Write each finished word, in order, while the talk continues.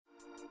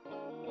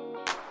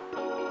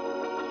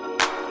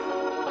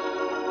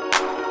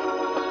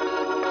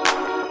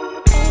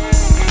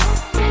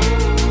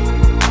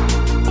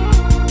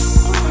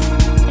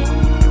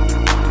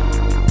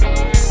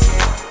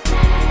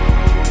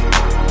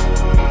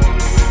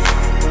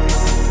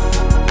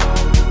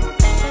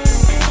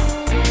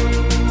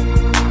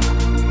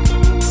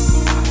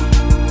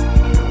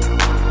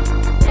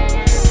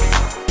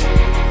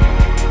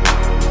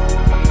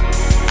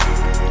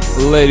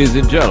Ladies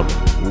and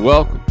gentlemen,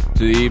 welcome to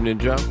the Evening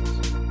Jones.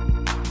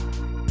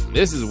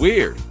 This is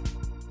weird.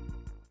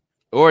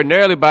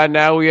 Ordinarily, by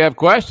now, we have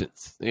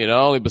questions.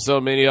 Only but so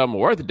many of them are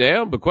worth a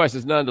damn, but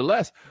questions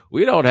nonetheless.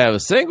 We don't have a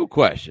single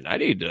question. I'm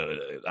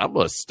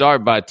going to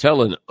start by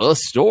telling a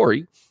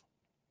story.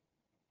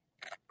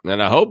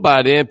 And I hope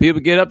by then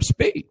people get up to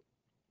speed.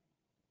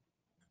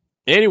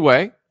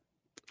 Anyway,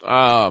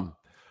 I was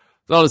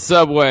on the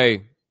subway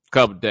a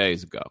couple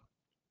days ago.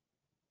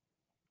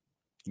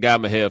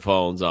 Got my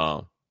headphones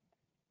on.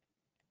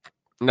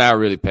 Not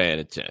really paying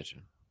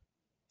attention.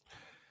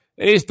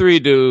 And these three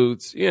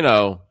dudes, it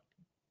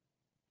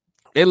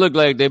looked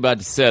like they about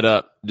to set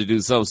up to do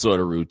some sort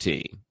of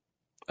routine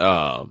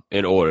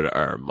in order to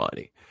earn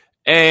money.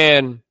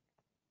 And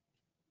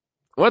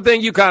one thing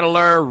you kind of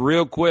learn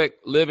real quick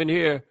living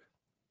here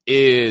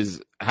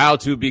is how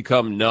to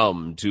become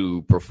numb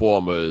to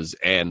performers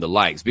and the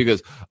likes,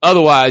 because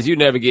otherwise you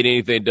never get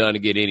anything done to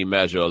get any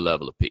measure or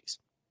level of peace.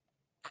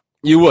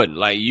 You wouldn't.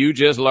 You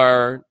just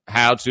learn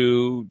how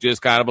to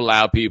just kind of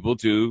allow people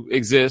to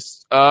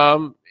exist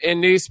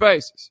in these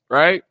spaces,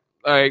 right?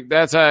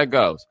 That's how it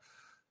goes.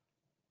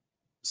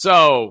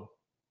 So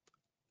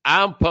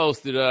I'm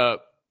posted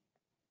up,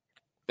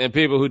 and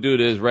people who do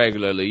this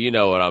regularly, you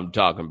know what I'm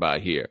talking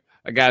about here.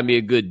 I got me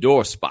a good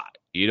door spot.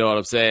 You know what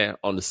I'm saying?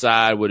 On the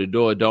side where the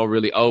door don't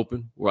really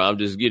open, where I'm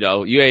just, you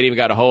ain't even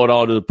got to hold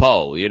on to the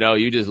pole.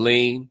 You just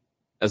lean.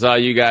 That's all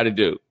you got to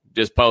do.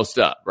 Just post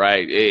up,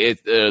 right?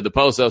 The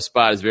post-up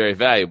spot is very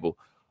valuable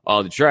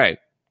on the train.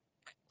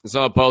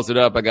 So I posted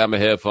up. I got my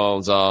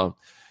headphones on,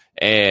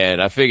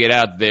 and I figured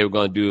out that they were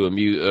going to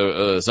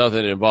do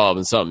something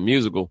involving something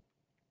musical.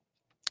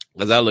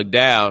 As I looked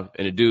down,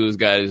 and the dude's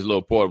got his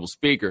little portable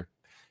speaker,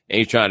 and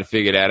he's trying to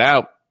figure that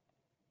out.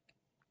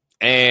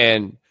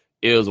 And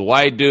it was a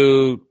white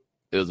dude,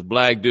 it was a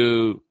black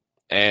dude,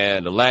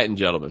 and a Latin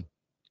gentleman.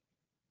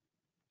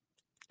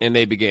 And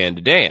they began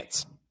to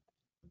dance.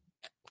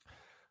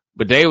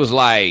 But they was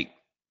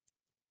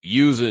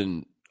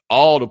using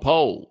all the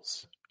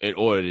poles in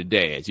order to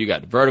dance. You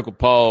got the vertical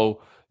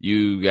pole,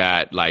 you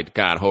got the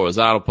kind of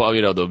horizontal pole,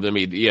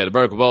 the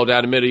vertical pole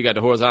down the middle, you got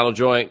the horizontal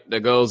joint that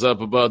goes up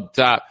above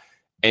the top.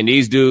 And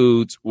these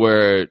dudes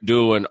were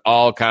doing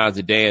all kinds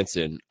of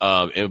dancing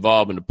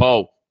involving the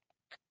pole.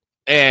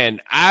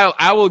 And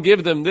I will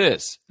give them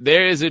this.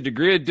 There is a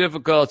degree of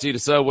difficulty to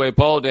subway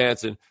pole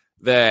dancing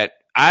that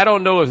I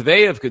don't know if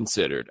they have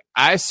considered.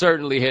 I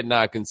certainly had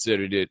not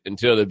considered it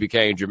until it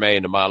became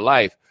germane to my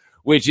life,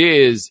 which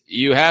is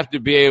you have to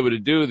be able to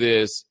do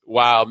this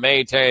while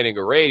maintaining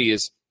a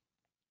radius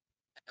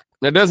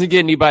that doesn't get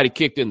anybody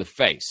kicked in the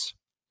face.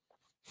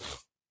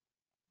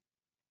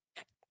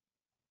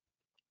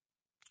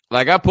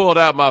 I pulled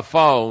out my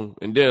phone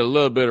and did a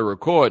little bit of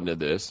recording of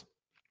this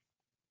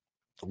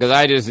because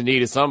I just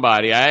needed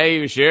somebody. I ain't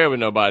even share it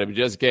with nobody, but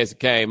just in case it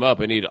came up,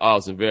 I needed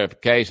awesome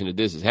verification that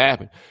this has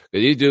happened.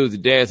 Because these dudes are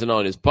dancing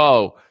on this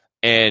pole,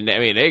 and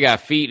they got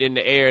feet in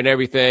the air and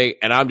everything,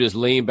 and I'm just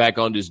leaning back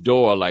on this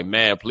door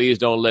man, please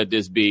don't let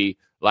this be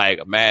a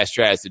mass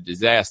transit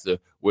disaster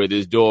where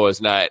this door is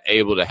not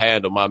able to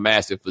handle my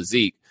massive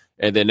physique.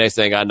 And then next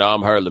thing I know,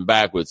 I'm hurtling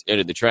backwards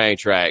into the train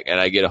track, and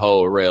I get a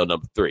hold of rail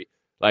number 3.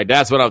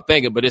 That's what I'm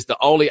thinking, but it's the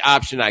only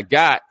option I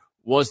got.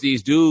 Once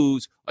these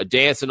dudes are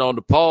dancing on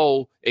the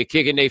pole and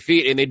kicking their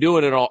feet, and they're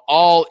doing it on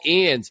all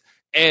ends.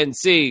 And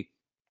see,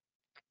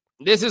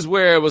 this is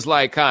where it was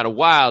kind of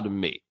wild to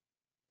me.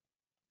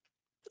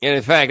 And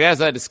in fact,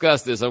 as I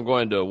discuss this, I'm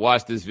going to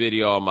watch this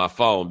video on my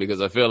phone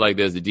because I feel like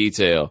there's a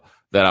detail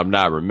that I'm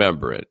not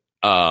remembering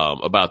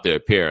about their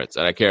appearance.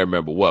 And I can't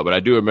remember what, but I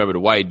do remember the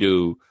white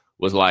dude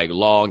was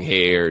long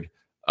haired.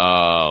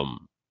 But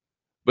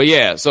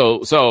yeah,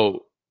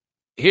 so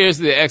here's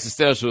the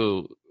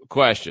existential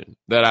question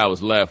that I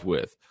was left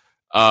with.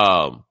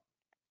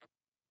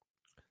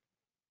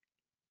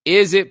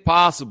 Is it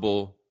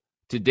possible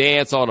to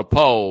dance on a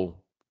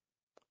pole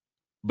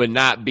but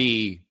not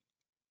be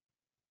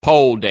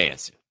pole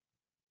dancing?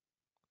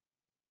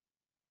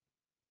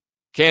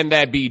 Can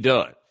that be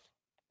done?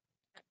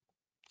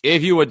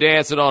 If you were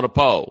dancing on a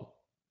pole,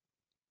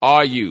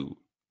 are you,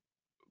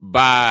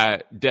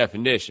 by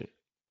definition,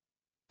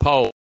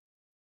 pole?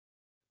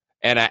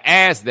 And I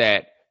ask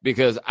that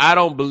because I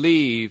don't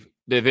believe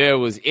that there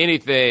was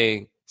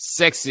anything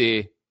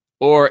sexy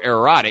or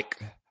erotic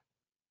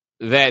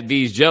that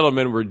these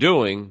gentlemen were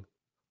doing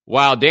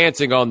while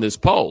dancing on this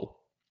pole.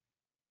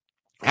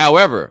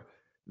 However,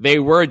 they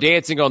were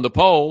dancing on the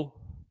pole,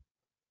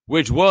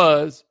 which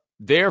was,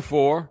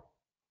 therefore,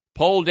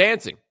 pole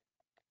dancing.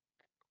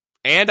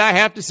 And I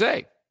have to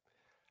say,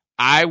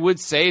 I would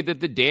say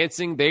that the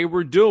dancing they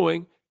were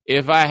doing,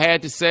 if I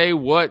had to say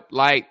what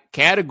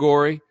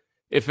category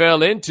it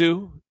fell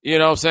into, you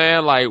know what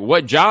I'm saying?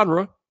 What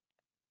genre?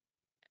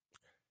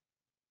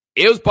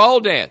 It was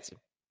pole dancing.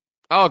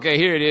 Okay,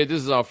 here it is.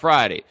 This is on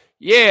Friday.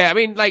 Yeah,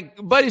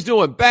 buddy's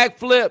doing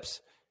backflips.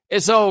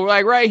 And so,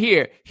 right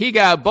here, he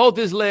got both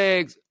his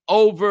legs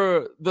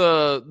over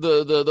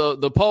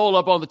the pole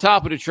up on the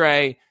top of the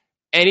train,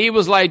 And he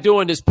was like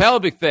doing this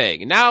pelvic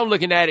thing. And now I'm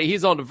looking at it.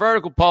 He's on the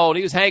vertical pole and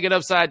he was hanging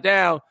upside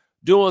down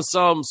doing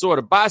some sort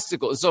of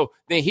bicycle. And so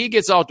then he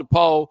gets off the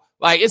pole.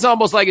 Like, it's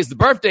almost like it's the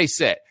birthday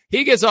set.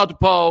 He gets off the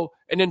pole,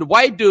 and then the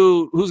white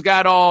dude who's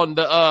got on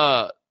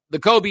the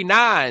Kobe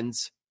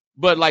 9s,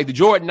 but like the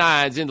Jordan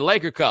 9s in the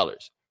Laker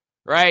colors,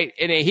 right?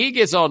 And then he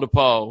gets on the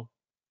pole.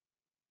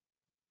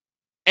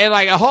 And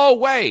like a whole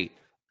way,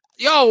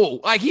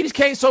 like he just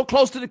came so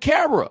close to the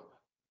camera.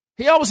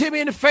 He almost hit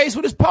me in the face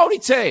with his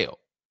ponytail.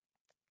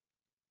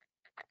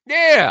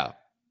 Yeah.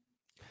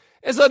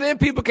 And so then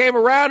people came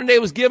around and they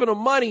was giving him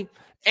money.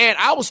 And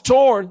I was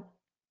torn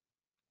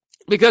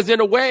because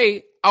in a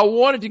way I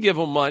wanted to give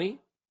him money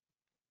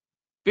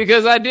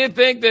because I did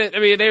think that,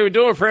 they were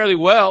doing fairly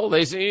well.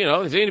 They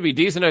seem to be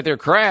decent at their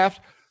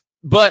craft,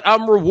 but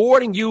I'm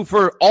rewarding you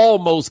for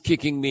almost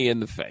kicking me in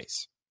the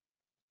face.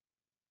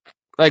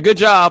 Like, good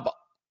job,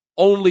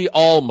 only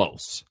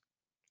almost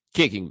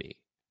kicking me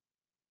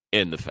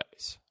in the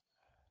face.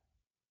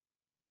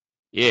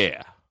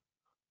 Yeah.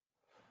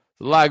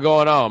 There's a lot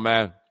going on,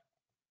 man.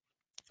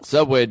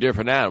 Subway, a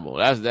different animal.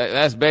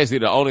 That's basically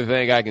the only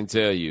thing I can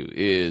tell you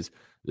is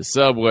the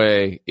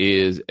Subway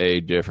is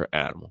a different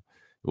animal.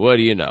 What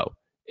do you know?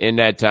 In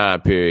that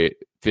time period,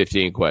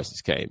 15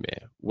 questions came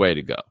in. Way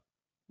to go.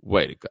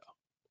 Way to go.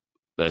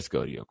 Let's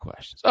go to your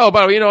questions. Oh,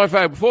 by the way, in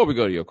fact, before we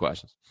go to your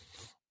questions,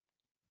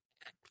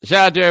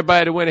 shout out to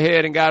everybody that went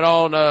ahead and got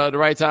on the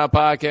Right Time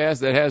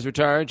podcast that has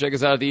returned. Check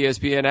us out at the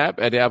ESPN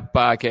app, at the Apple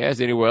Podcast,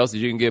 anywhere else that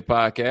you can get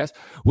podcasts.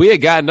 We had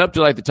gotten up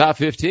to like the top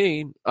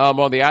 15 on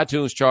the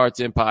iTunes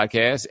charts in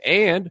podcasts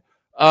and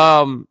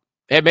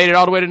had made it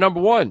all the way to number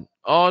 1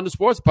 on the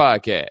sports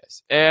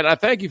podcast. And I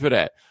thank you for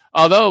that.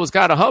 Although it was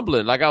kind of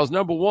humbling. Like, I was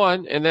number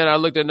 1, and then I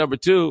looked at number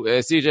 2,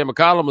 and CJ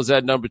McCollum was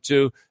at number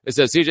 2. It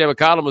said CJ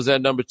McCollum was at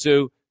number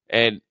 2,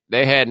 and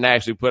they hadn't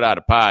actually put out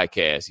a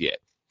podcast yet.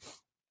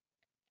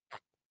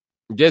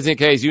 Just in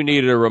case you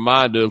needed a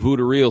reminder of who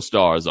the real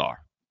stars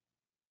are.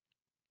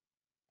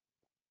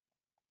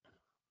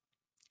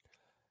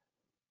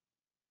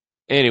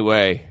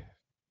 Anyway,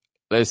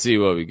 let's see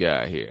what we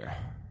got here.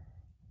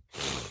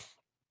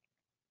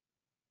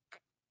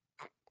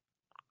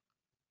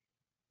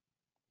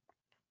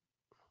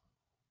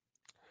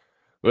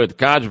 With the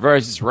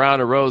controversy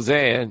surrounding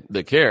Roseanne,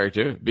 the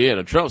character, being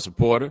a Trump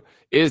supporter,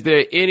 is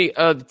there any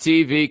other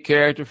TV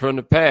character from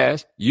the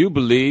past you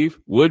believe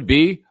would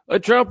be a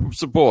Trump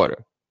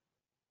supporter?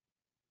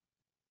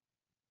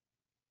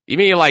 You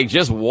mean like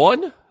just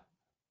one?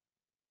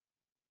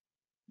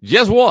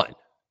 Just one?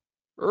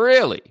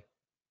 Really?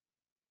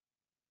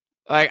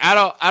 Like, I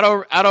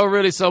don't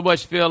really so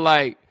much feel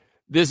like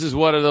this is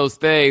one of those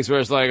things where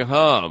it's like,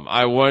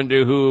 I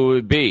wonder who it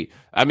would be.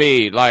 I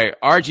mean, like,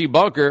 Archie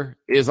Bunker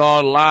is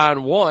on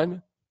line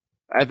 1.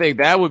 I think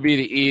that would be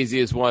the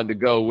easiest one to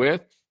go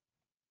with.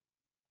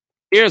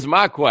 Here's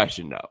my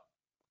question, though.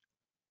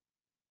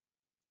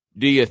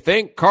 Do you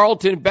think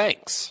Carlton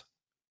Banks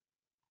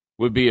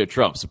would be a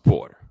Trump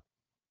supporter?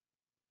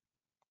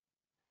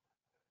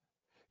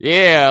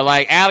 Yeah,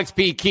 like Alex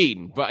P.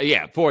 Keaton. But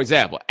yeah, for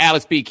example,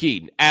 Alex P.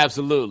 Keaton,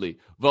 absolutely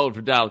voted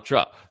for Donald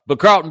Trump. But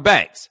Carlton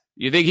Banks,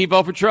 you think he'd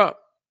vote for Trump?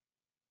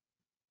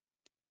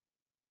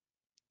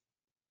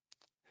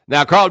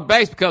 Now, Carlton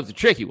Banks becomes a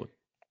tricky one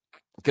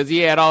because he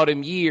had all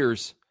them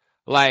years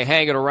like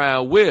hanging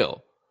around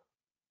Will.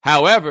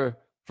 However,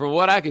 from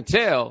what I can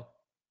tell,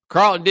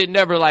 Carlton didn't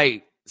ever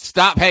like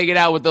stop hanging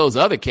out with those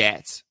other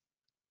cats.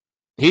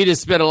 He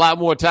just spent a lot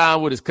more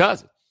time with his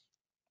cousin.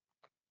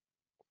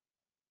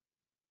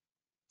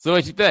 So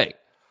what you think?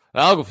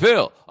 Uncle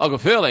Phil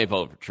ain't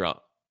voting for Trump.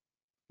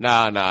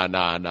 Nah.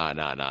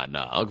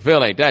 Uncle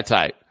Phil ain't that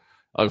type.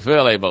 Uncle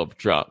Phil ain't voting for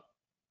Trump.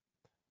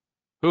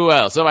 Who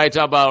else? Somebody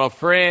talking about our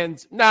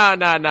friends? Nah.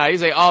 He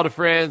say all the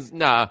friends.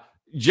 Nah.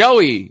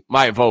 Joey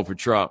might vote for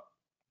Trump.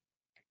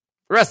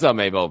 The rest of them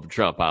ain't voting for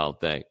Trump, I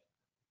don't think.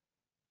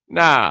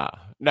 Nah.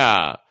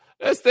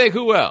 Let's think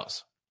who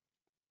else.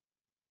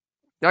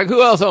 Like,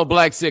 who else on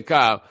Black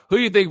Sitcom? Who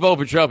you think vote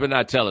for Trump and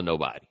not telling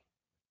nobody?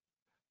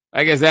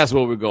 I guess that's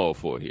what we're going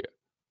for here.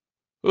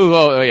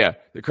 Oh, yeah.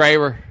 The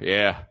Kramer?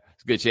 Yeah.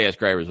 It's a good chance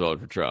Kramer's voting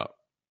for Trump.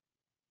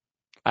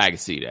 I can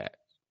see that.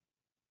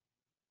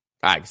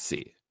 I can see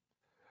it.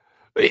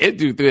 It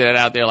do threw that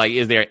out there like,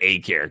 is there a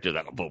character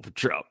that'll vote for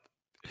Trump?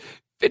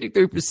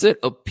 53%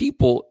 of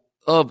people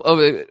of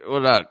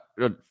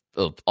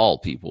all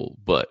people,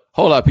 but a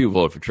whole lot of people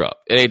vote for Trump.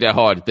 It ain't that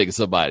hard to think of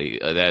somebody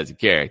that's a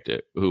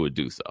character who would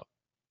do so.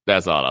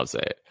 That's all I'm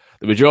saying.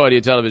 The majority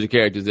of television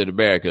characters in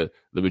America,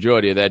 the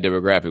majority of that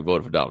demographic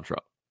voted for Donald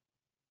Trump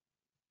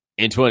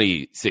in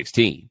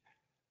 2016.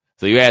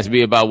 So you ask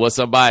me about what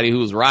somebody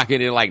who's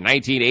rocking in like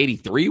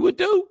 1983 would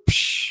do?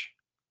 Psh,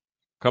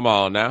 come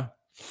on now.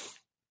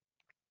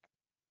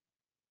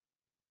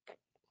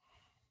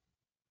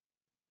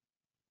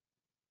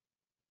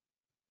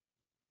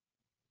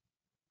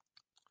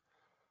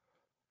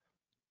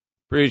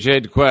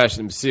 Appreciate the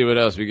question. Let's see what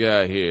else we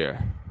got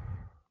here.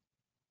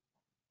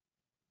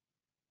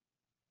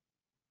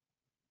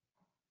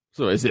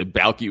 So is it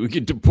Balky? We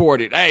get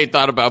deported. I ain't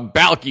thought about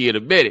Balky in a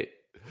minute.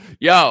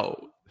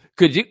 Yo,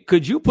 could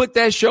you put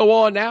that show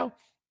on now?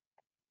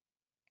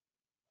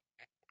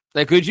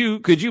 Like, could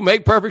you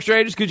make Perfect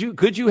Strangers?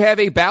 Could you have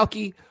a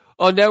Balky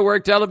on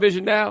network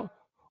television now?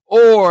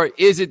 Or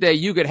is it that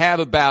you could have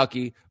a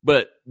Balky,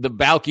 but the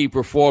Balky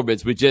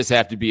performance would just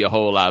have to be a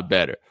whole lot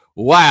better?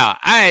 Wow,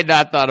 I had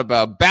not thought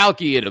about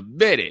Balky in a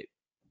minute.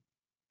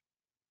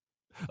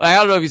 Like, I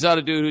don't know if you saw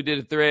the dude who did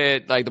a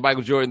thread, like the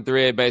Michael Jordan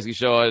thread, basically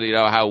showing,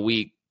 how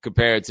weak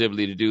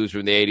comparatively the dudes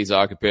from the 80s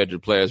are compared to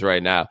the players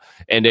right now.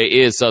 And there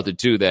is something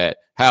to that.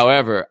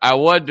 However, I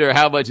wonder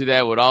how much of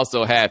that would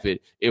also happen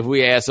if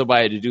we asked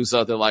somebody to do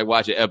something like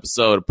watch an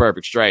episode of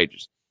Perfect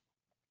Strangers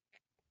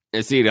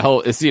and see the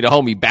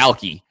homie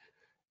Balky.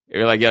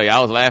 You're like, yo,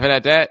 y'all was laughing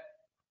at that?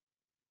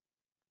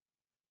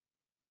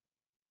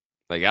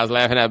 Like, I was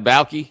laughing at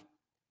Balky?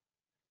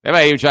 They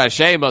might even try to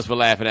shame us for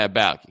laughing at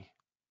Balky.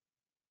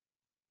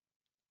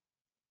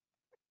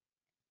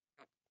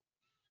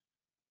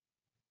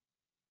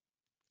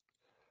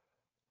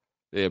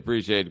 They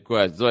appreciate the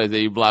question. Somebody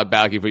say you block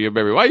Balky for your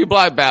memory. Why you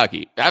block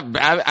Balky?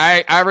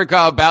 I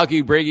recall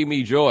Balky bringing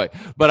me joy,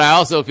 but I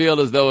also feel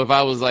as though if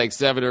I was like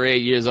 7 or 8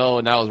 years old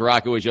and I was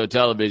rocking with your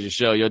television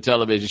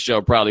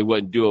show probably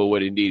wasn't doing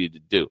what it needed to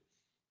do.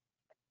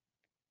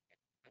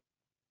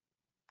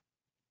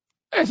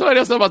 Hey, somebody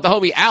else talking about the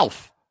homie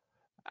Alf.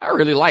 I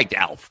really liked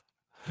Alf.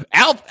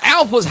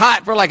 Alf was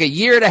hot for like a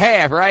year and a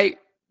half, right?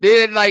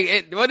 Then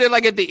wasn't it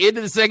like at the end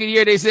of the second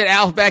year they sent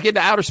Alf back into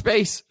outer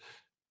space?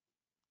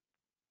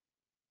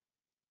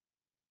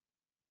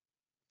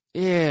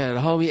 Yeah, the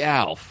homie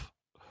Alf.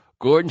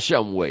 Gordon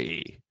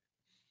Shumway.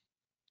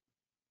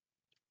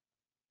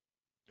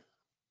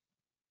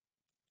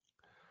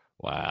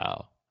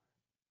 Wow.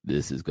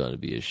 This is going to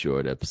be a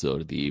short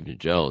episode of the Evening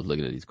Jones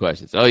looking at these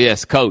questions. Oh,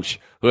 yes, Coach.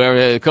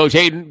 Coach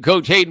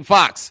Hayden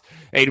Fox.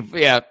 Hayden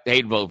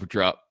voted for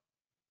Trump.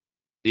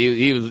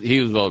 He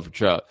was voting for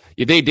Trump.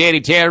 You think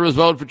Danny Tanner was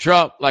voting for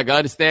Trump? Like, I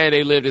understand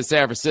they lived in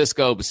San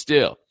Francisco, but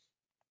still.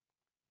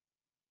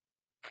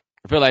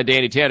 I feel like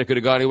Danny Tanner could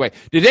have gone anyway.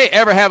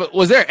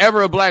 Was there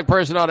ever a black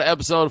person on an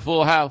episode of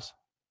Full House?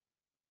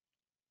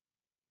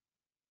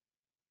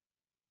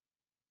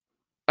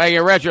 Like,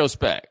 in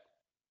retrospect,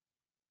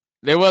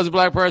 there was a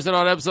black person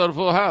on an episode of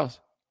Full House.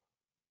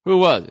 Who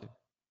was it?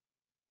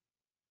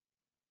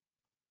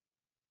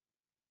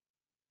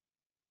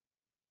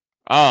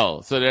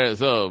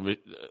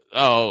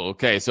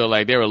 Okay. So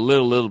like they were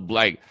little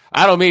black.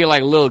 I don't mean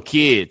like little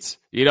kids.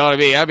 You know what I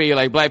mean? I mean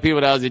like black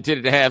people that was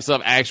intended to have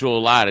some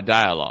actual line of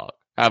dialogue.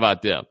 How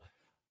about them?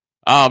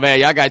 Oh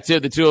man, y'all got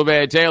Tim the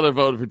Toolman Taylor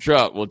voting for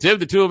Trump. Well, Tim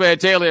the Toolman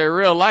Taylor in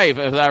real life,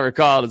 as I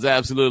recall, is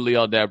absolutely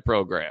on that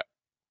program.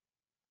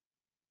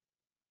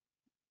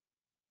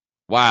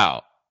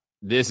 Wow.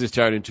 This has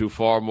turned into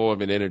far more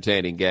of an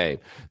entertaining game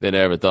than I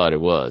ever thought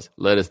it was.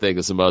 Let us think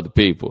of some other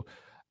people.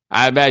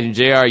 I imagine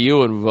J.R.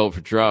 Ewing would vote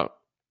for Trump.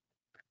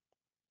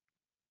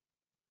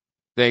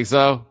 Think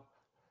so?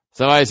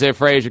 Somebody said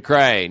Fraser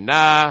Crane.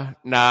 Nah,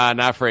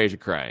 not Fraser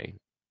Crane.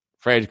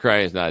 Fraser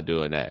Crane's not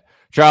doing that.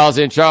 Charles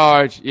in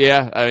Charge.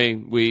 Yeah, I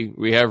mean,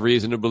 we have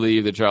reason to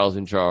believe that Charles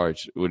in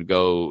Charge would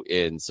go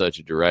in such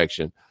a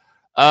direction.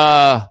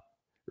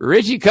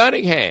 Richie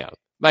Cunningham.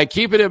 Like,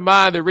 keep it in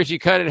mind that Richie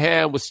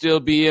Cunningham would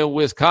still be in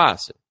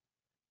Wisconsin.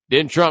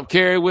 Didn't Trump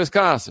carry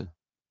Wisconsin?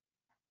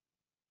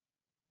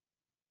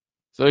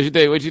 So what you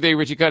think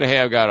Richie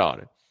Cunningham got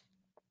on it?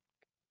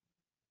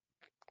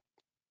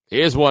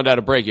 Here's one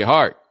that'll break your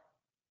heart.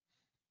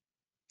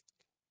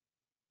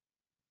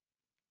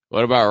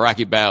 What about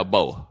Rocky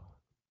Balboa?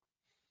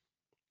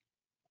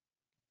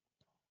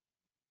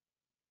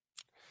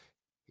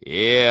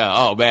 Yeah.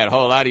 Oh, man, a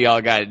whole lot of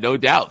y'all got no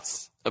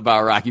doubts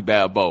about Rocky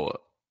Balboa.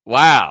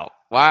 Wow.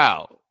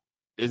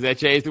 Does that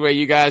change the way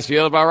you guys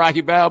feel about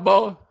Rocky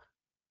Balboa?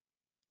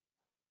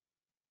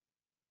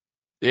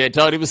 Yeah,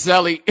 Tony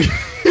Maselli.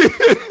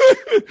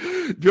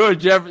 George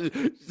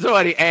Jefferson.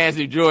 Somebody asked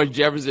if George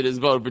Jefferson is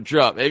voting for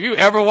Trump. Have you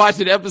ever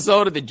watched an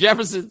episode of The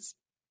Jeffersons?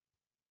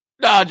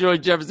 No,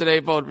 George Jefferson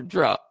ain't voting for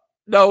Trump.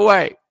 No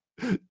way.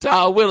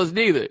 Tom Willis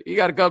neither. You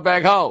got to come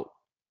back home.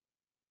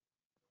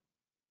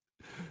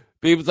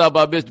 People talk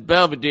about Mr.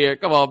 Belvedere.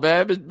 Come on,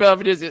 man.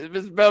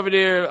 Mr.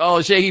 Belvedere,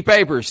 all shaky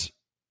papers.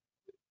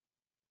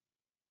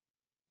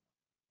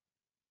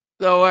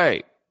 No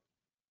way.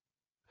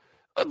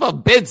 What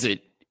about Benson?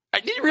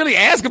 Did you really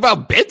ask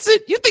about Benson?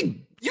 You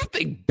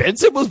think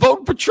Benson was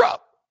voting for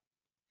Trump?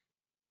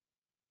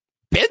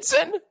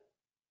 Benson?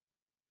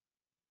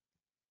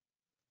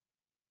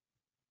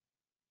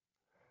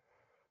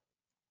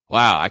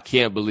 Wow, I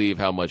can't believe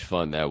how much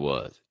fun that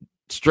was.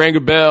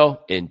 Stringer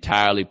Bell,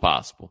 entirely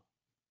possible.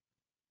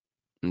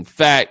 In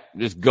fact,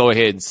 just go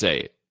ahead and say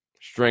it.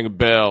 Stringer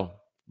Bell,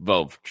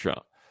 vote for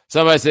Trump.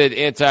 Somebody said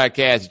the entire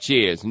cast of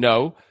Cheers.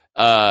 No.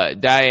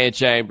 Diane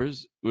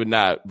Chambers would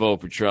not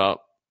vote for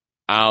Trump.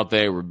 I don't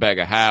think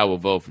Rebecca Howe will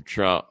vote for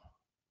Trump.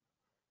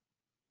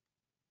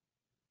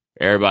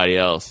 Everybody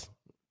else,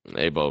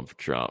 they vote for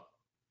Trump.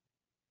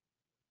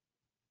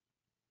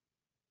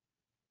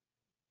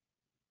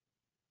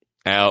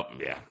 Al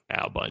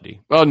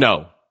Bundy. Oh,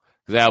 no,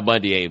 because Al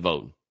Bundy ain't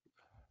voting.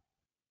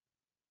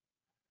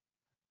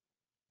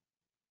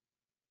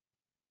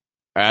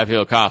 I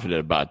feel confident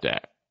about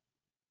that.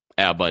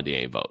 Al Bundy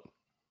ain't voting.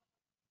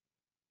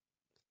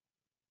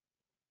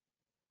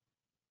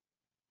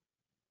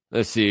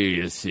 Let's see.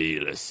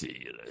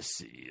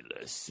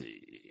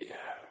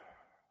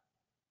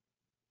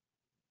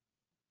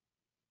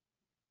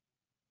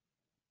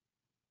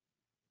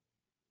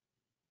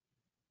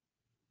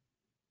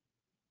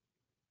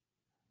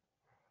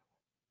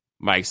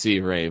 Mike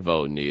Seaver ain't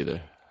voting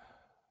either.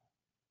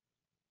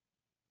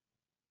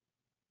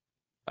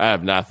 I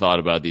have not thought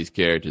about these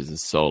characters in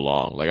so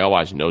long. Like, I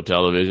watch no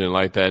television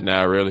like that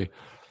now, really.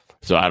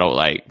 So I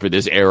don't for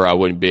this era, I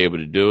wouldn't be able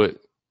to do it.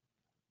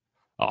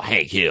 Oh,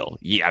 Hank Hill.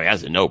 Yeah, I mean,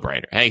 that's a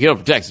no-brainer. Hank Hill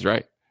from Texas,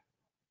 right?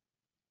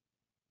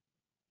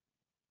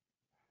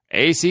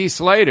 AC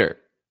Slater.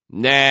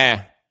 Nah.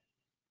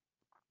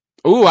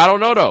 Ooh, I don't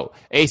know, though.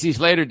 AC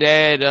Slater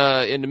dad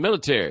in the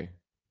military.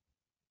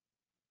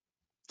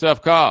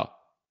 Tough call.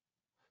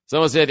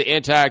 Someone said the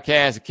entire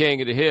cast of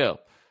King of the Hill.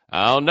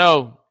 I don't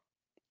know.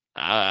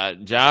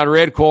 John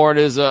Redcorn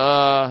is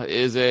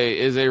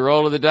a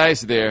roll of the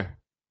dice there.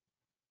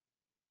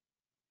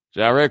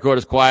 John Redcorn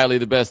is quietly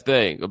the best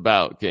thing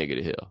about King of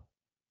the Hill.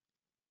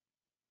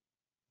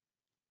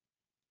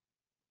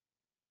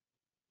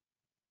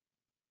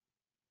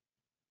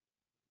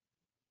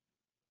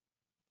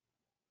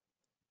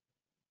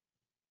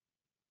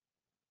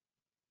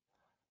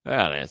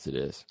 I'll answer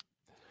this.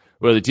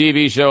 Will the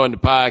TV show and the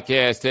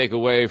podcast take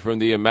away from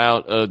the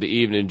amount of the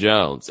Evening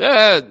Jones?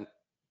 It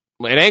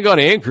ain't going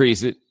to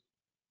increase it.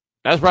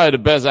 That's probably the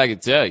best I can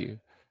tell you.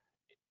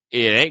 It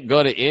ain't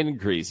going to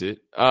increase it.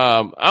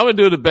 I'm going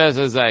to do the best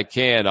as I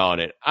can on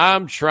it.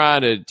 I'm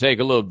trying to take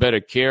a little better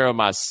care of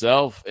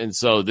myself, and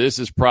so this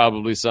is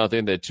probably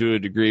something that to a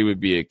degree would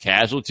be a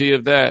casualty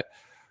of that.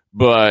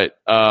 But,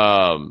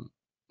 nah,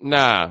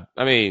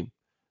 I mean,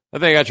 I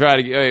think I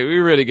try to, we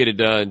really get it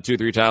done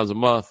 2-3 times a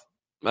month.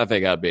 I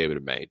think I'd be able to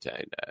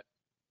maintain that.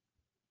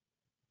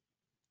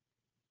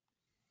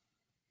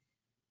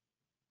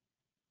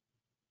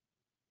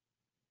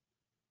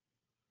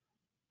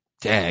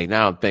 Dang,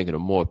 now I'm thinking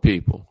of more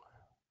people.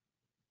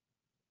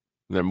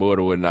 There more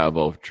than would not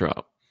vote for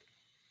Trump.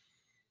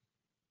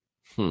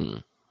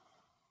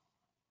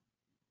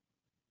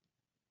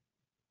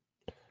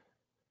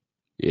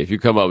 If you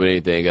come up with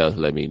anything else,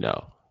 let me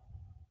know.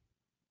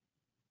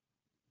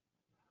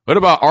 What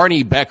about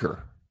Arnie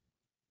Becker?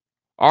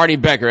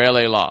 Arnie Becker,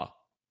 LA Law.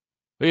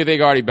 Who do you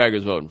think Arnie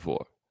Becker's voting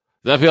for?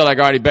 Because I feel like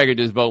Arnie Becker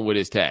just voting with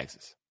his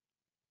taxes.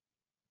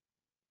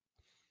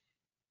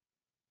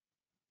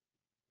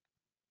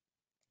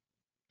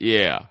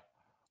 Yeah,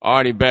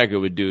 Arnie Becker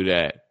would do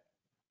that.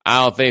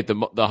 I don't think the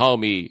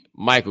homie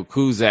Michael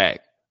Kuzak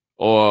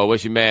or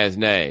what's your man's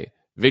name?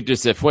 Victor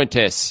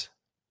Cifuentes.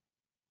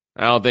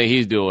 I don't think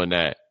he's doing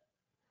that.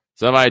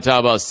 Somebody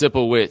talk about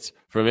Sipowicz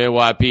from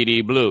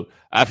NYPD Blue.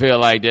 I feel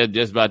like that's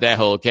just about that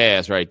whole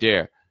cast right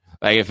there.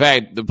 Like, in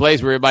fact, the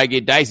place where it might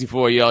get dicey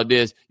for you on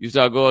this, you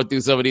start going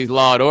through some of these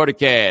Law and Order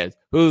casts.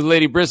 Who's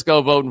Lady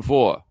Briscoe voting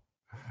for?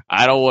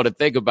 I don't want to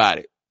think about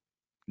it.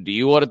 Do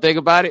you want to think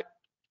about it?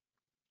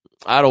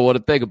 I don't want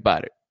to think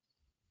about it.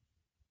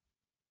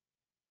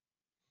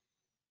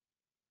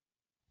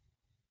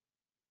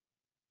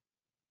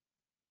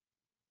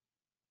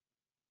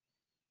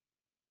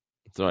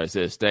 Somebody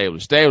says Stabler.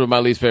 Stabler is my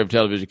least favorite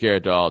television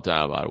character of all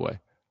time, by the way.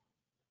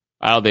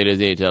 I don't think there's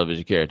any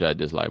television character I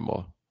dislike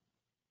more.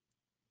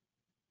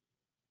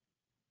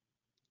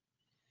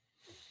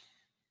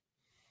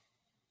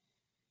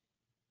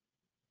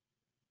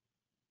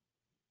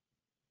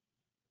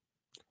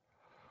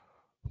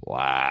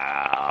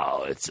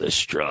 Wow, it's a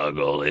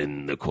struggle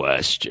in the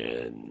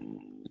questions.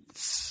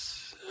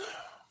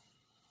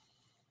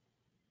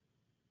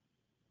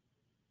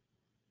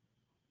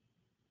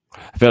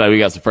 I feel like we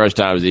got some first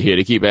timers in here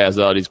to keep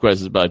asking all these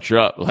questions about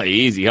Trump. Like,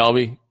 easy,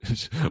 homie.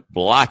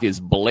 Block is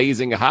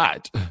blazing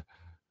hot.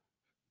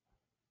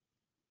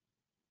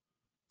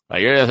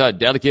 Like, that's how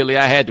delicately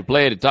I had to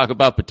play it to talk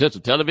about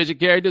potential television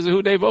characters and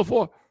who they vote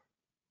for.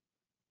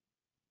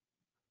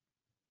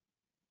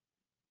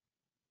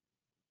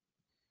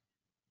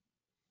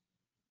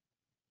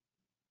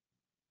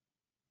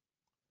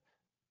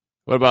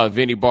 What about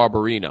Vinnie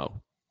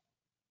Barbarino?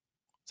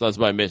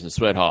 Somebody mentioned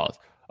Sweat Halls.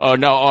 Oh,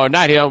 no,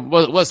 not him.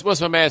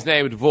 What's my man's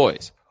name with the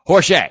voice?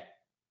 Horshack.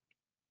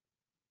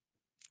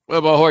 What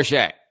about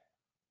Horshack?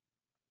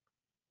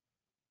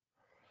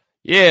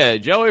 Yeah,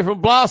 Joey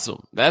from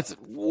Blossom. That's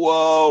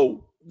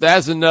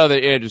another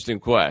interesting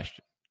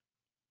question.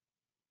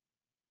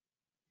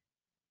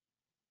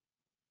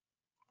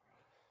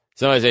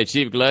 Somebody said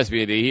Chief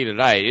Gillespie in the heat of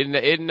the night.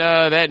 Isn't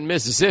that in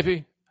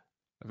Mississippi?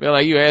 I feel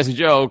like you answered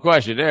your own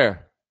question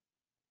there.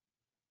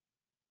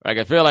 Like,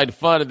 I feel like the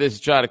fun of this is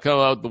trying to come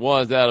up with the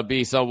ones that'll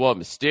be somewhat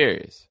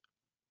mysterious.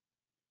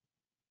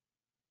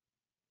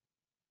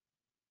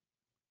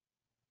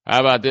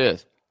 How about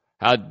this?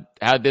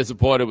 How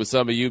disappointed would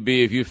some of you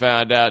be if you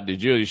found out that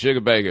Julia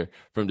Sugarbaker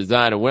from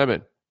Designer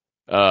Women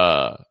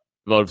voted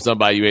for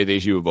somebody you ain't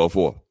think she would vote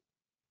for?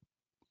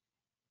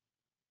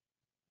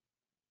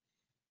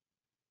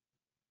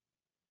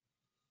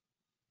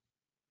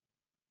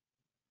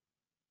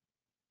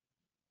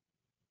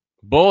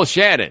 Bull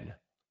Shannon.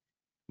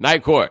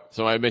 Night Court.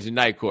 Somebody mentioned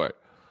Night Court.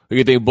 Who do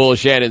you think Bull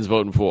Shannon's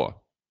voting for?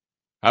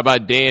 How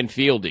about Dan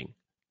Fielding?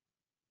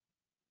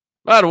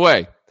 By the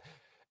way,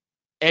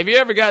 have you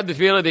ever gotten the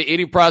feeling that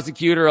any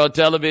prosecutor on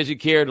television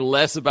cared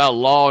less about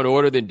law and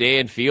order than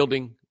Dan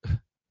Fielding?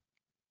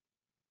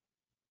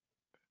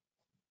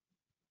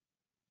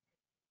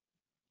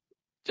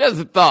 Just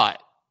a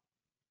thought.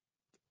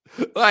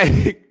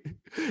 Like,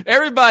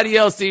 everybody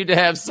else seemed to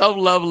have some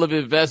level of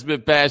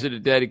investment, passion,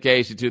 and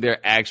dedication to their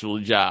actual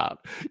job.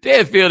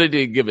 Dan Fielding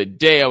didn't give a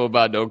damn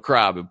about no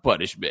crime and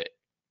punishment.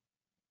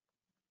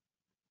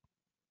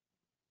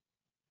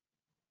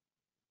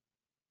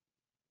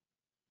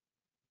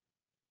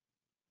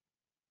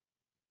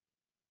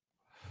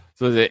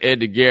 So the Ed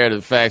DeGarrett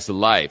of Facts of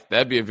Life.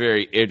 That'd be a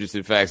very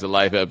interesting Facts of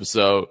Life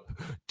episode.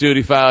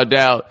 Duty found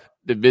out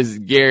that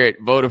Mrs. Garrett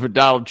voted for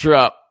Donald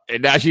Trump,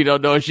 and now she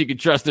don't know if she can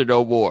trust her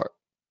no more.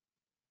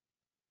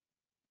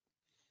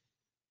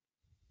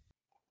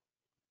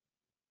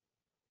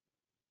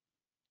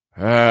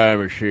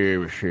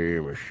 Machine.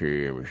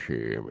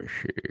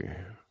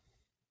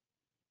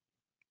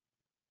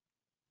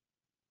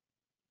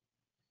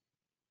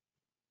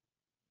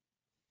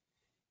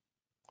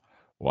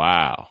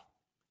 Wow.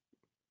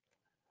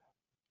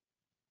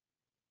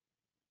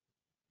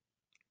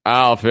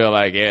 I don't feel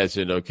like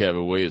answering no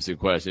Kevin Williamson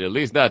question, at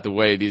least not the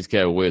way these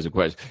Kevin Williamson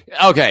questions.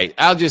 Okay,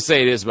 I'll just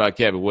say this about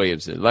Kevin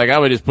Williamson. Like, I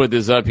would just put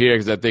this up here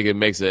because I think it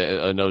makes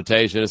a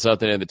notation or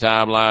something in the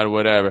timeline or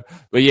whatever.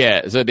 But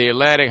yeah, so the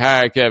Atlantic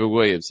hired Kevin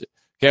Williamson.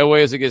 Kevin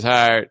Williamson gets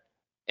hired,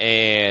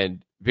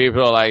 and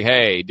people are like,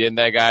 hey, didn't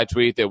that guy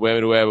tweet that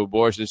women who have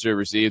abortions should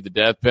receive the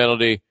death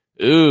penalty?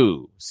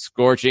 Ooh,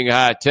 scorching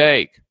hot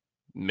take.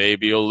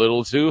 Maybe a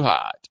little too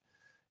hot.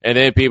 And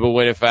then people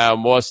went and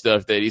found more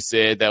stuff that he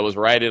said that was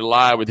right in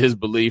line with his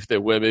belief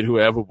that women who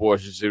have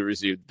abortions should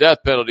receive the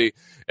death penalty.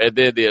 And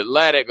then the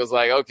Atlantic was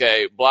like,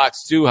 okay,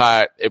 block's too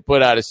hot. It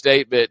put out a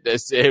statement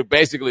that said,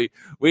 basically,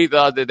 we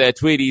thought that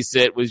tweet he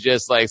sent was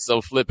just like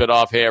some flippant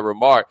offhand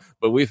remark.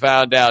 But we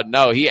found out,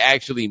 no, he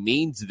actually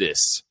means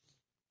this.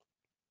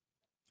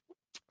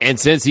 And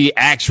since he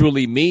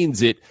actually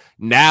means it,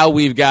 now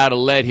we've got to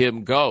let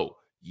him go.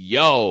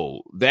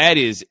 Yo, that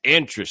is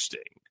interesting,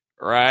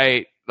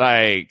 right?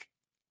 Like,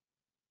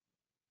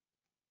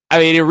 I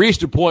mean, it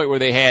reached a point where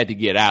they had to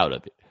get out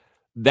of it.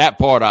 That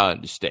part I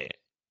understand.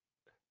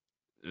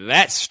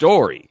 That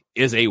story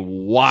is a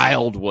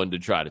wild one to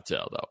try to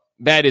tell, though.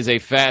 That is a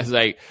fast,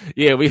 like,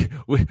 yeah,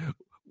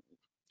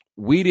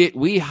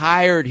 we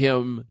hired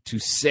him to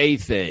say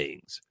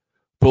things,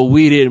 but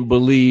we didn't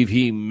believe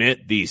he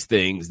meant these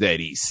things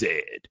that he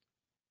said.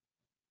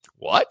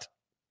 What?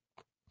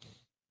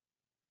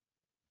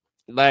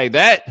 Like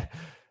that?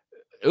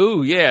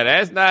 Ooh, yeah,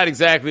 that's not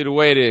exactly the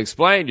way to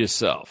explain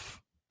yourself.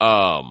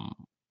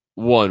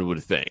 One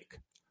would think.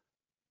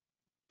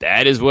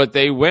 That is what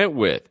they went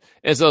with.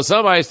 And so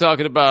somebody's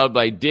talking about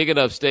like digging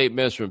up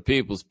statements from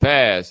people's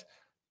past.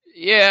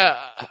 Yeah.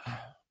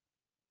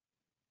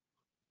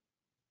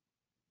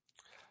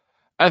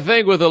 I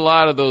think with a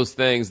lot of those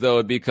things, though,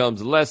 it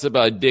becomes less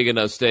about digging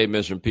up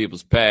statements from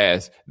people's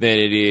past than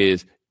it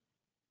is,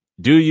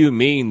 do you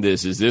mean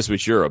this? Is this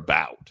what you're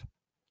about?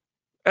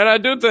 And I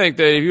do think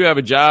that if you have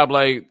a job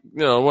like,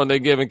 one they're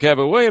giving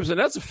Kevin Williamson,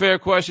 that's a fair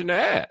question to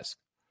ask.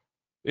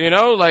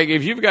 Like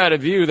if you've got a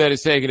view that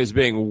is taken as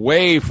being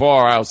way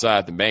far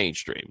outside the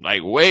mainstream,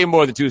 like way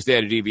more than 2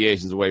 standard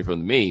deviations away from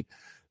the mean,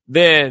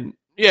 then,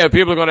 yeah,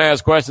 people are going to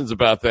ask questions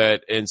about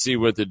that and see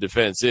what the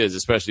defense is,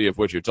 especially if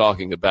what you're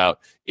talking about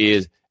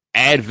is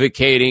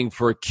advocating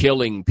for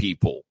killing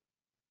people.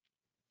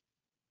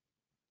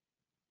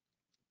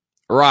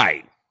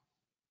 Right.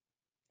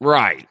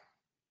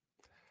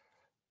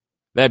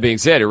 That being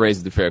said, it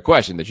raises the fair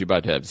question that you're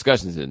about to have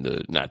discussions in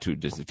the not too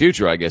distant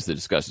future. I guess the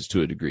discussions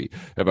to a degree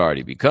have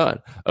already begun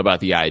about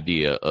the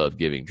idea of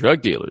giving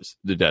drug dealers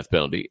the death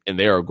penalty. And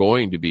there are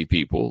going to be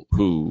people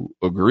who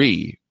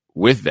agree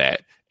with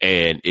that.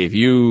 And if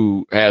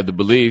you have the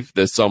belief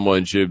that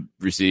someone should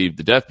receive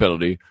the death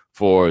penalty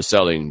for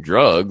selling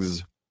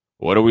drugs,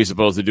 what are we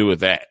supposed to do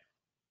with that?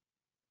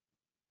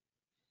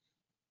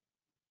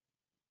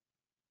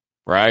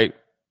 Right?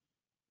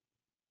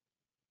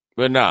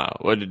 But nah,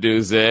 what the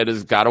dude said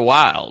is kind of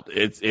wild.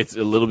 It's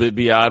a little bit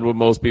beyond what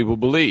most people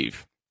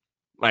believe,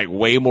 like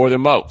way more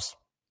than most.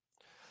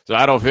 So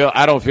I don't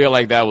feel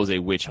like that was a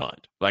witch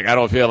hunt. Like I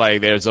don't feel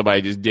like there's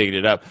somebody just digging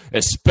it up,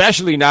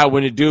 especially not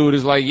when the dude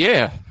is like,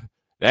 yeah,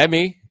 that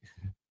me.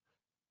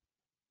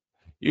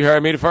 You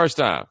heard me the first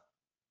time.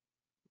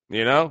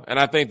 And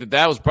I think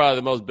that was probably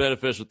the most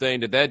beneficial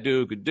thing that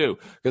dude could do.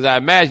 Because I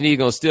imagine he's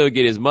going to still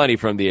get his money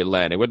from the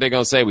Atlantic. What they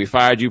going to say? We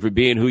fired you for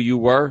being who you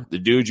were, the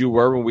dude you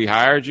were when we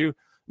hired you?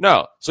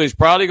 No. So he's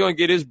probably going to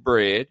get his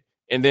bread.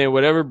 And then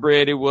whatever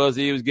bread it was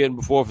he was getting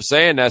before for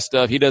saying that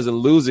stuff, he doesn't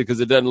lose it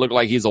because it doesn't look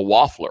like he's a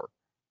waffler.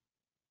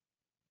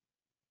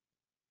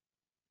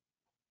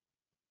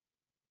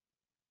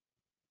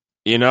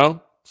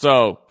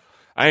 So,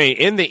 I mean,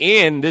 in the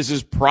end, this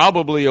is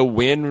probably a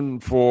win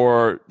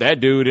for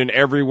that dude in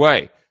every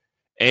way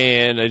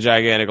and a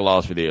gigantic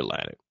loss for the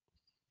Atlantic.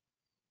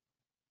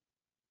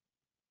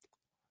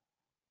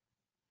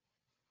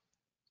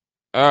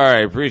 All right,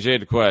 appreciate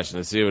the question.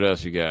 Let's see what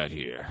else you got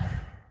here.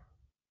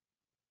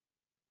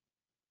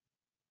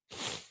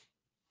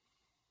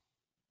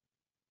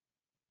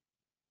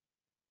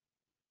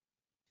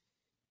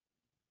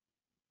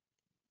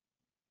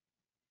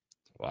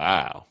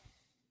 Wow.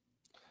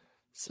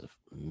 It's an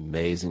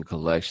amazing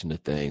collection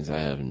of things I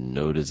have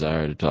no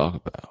desire to talk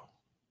about.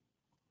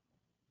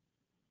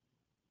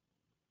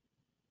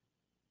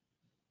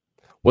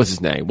 What's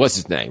his name?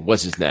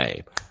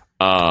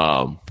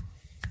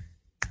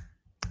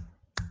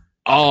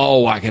 Oh,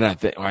 why can I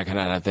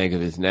not think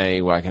of his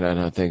name?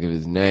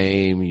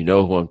 You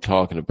know who I'm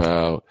talking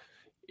about.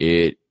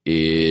 It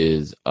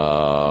is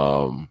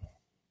damn.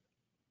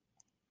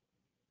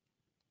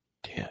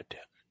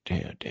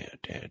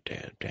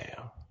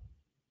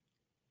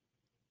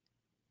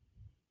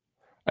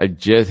 I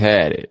just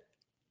had it.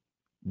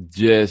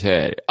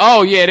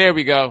 Oh yeah, there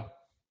we go.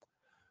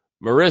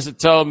 Marissa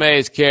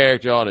Tomei's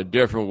character on A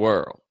Different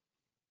World.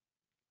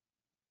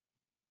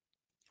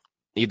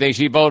 You think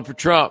she voted for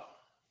Trump?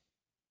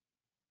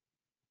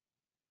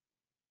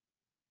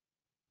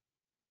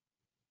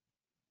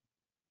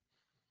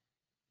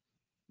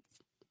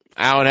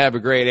 I don't have a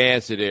great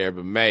answer there,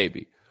 but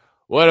maybe.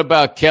 What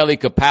about Kelly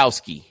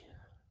Kapowski?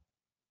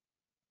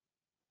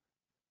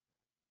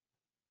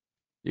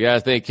 You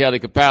guys think Kelly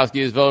Kapowski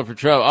is voting for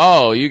Trump?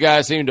 Oh, you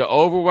guys seem to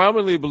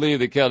overwhelmingly believe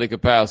that Kelly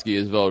Kapowski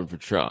is voting for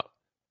Trump.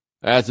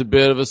 That's a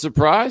bit of a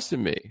surprise to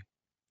me.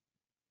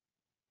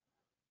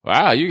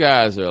 Wow, you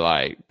guys are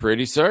like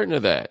pretty certain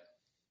of that.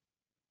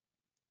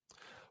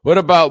 What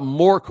about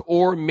Mork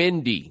or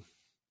Mindy?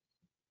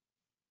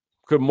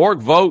 Could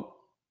Mork vote?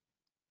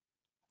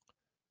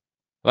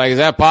 Like, is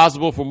that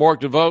possible for Mork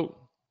to vote?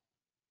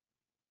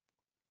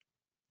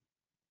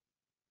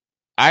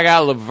 I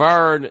got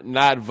Laverne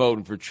not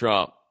voting for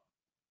Trump.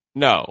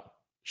 No.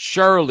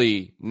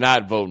 Shirley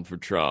not voting for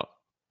Trump.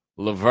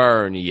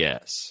 Laverne,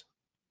 yes.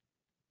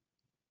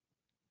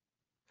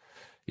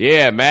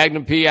 Yeah,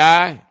 Magnum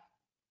P.I.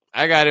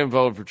 I got him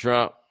voting for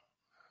Trump.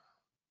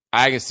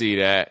 I can see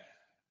that.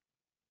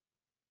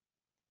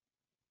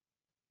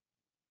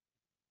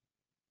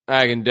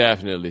 I can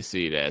definitely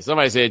see that.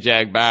 Somebody said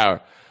Jack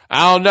Bauer.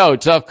 I don't know.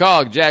 Tough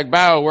call. Jack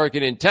Bauer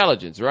working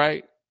intelligence,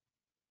 right?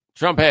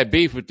 Trump had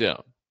beef with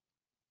them.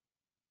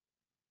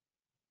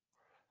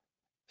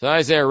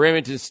 Somebody said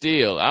Remington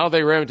Steele. I don't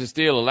think Remington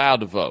Steele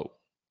allowed to vote.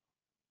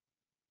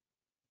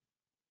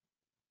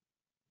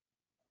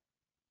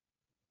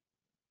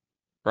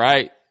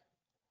 Right?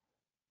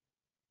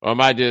 Or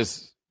am I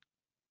just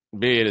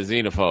being a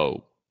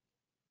xenophobe?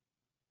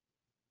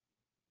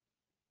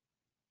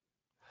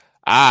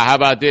 How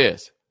about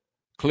this?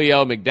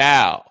 Cleo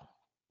McDowell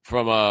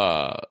from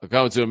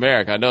Coming to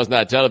America. I know it's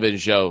not a television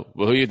show,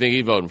 but who do you think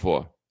he's voting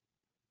for?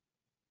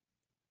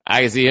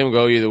 I can see him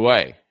go either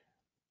way.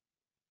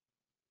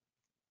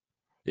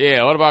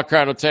 Yeah, what about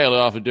Colonel Taylor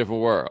off A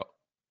Different World?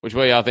 Which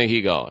way y'all think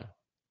he going?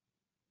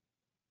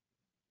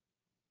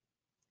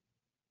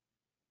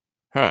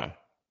 Huh.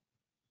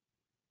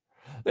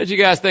 Let you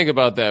guys think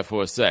about that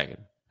for a second.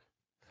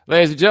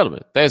 Ladies and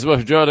gentlemen, thanks so much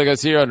for joining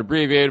us here on the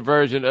abbreviated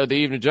version of the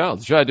Evening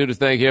Jones. Try to do this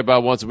thing here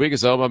about once a week or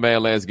so. My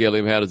man Lance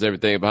Gilliam handles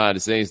everything behind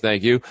the scenes.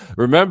 Thank you.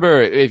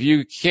 Remember, if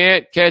you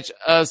can't catch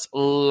us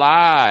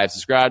live,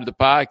 subscribe to the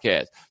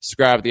podcast.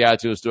 Subscribe at the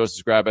iTunes Store.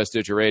 Subscribe at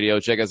Stitcher Radio.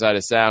 Check us out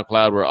at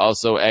SoundCloud. We're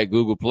also at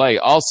Google Play.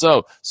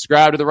 Also,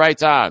 subscribe to The Right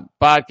Time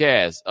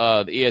podcast,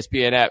 the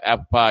ESPN app,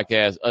 Apple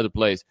Podcasts, other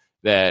place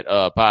that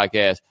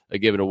podcasts are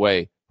given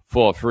away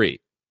for free.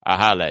 I'll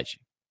holler at you.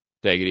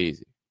 Take it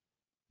easy.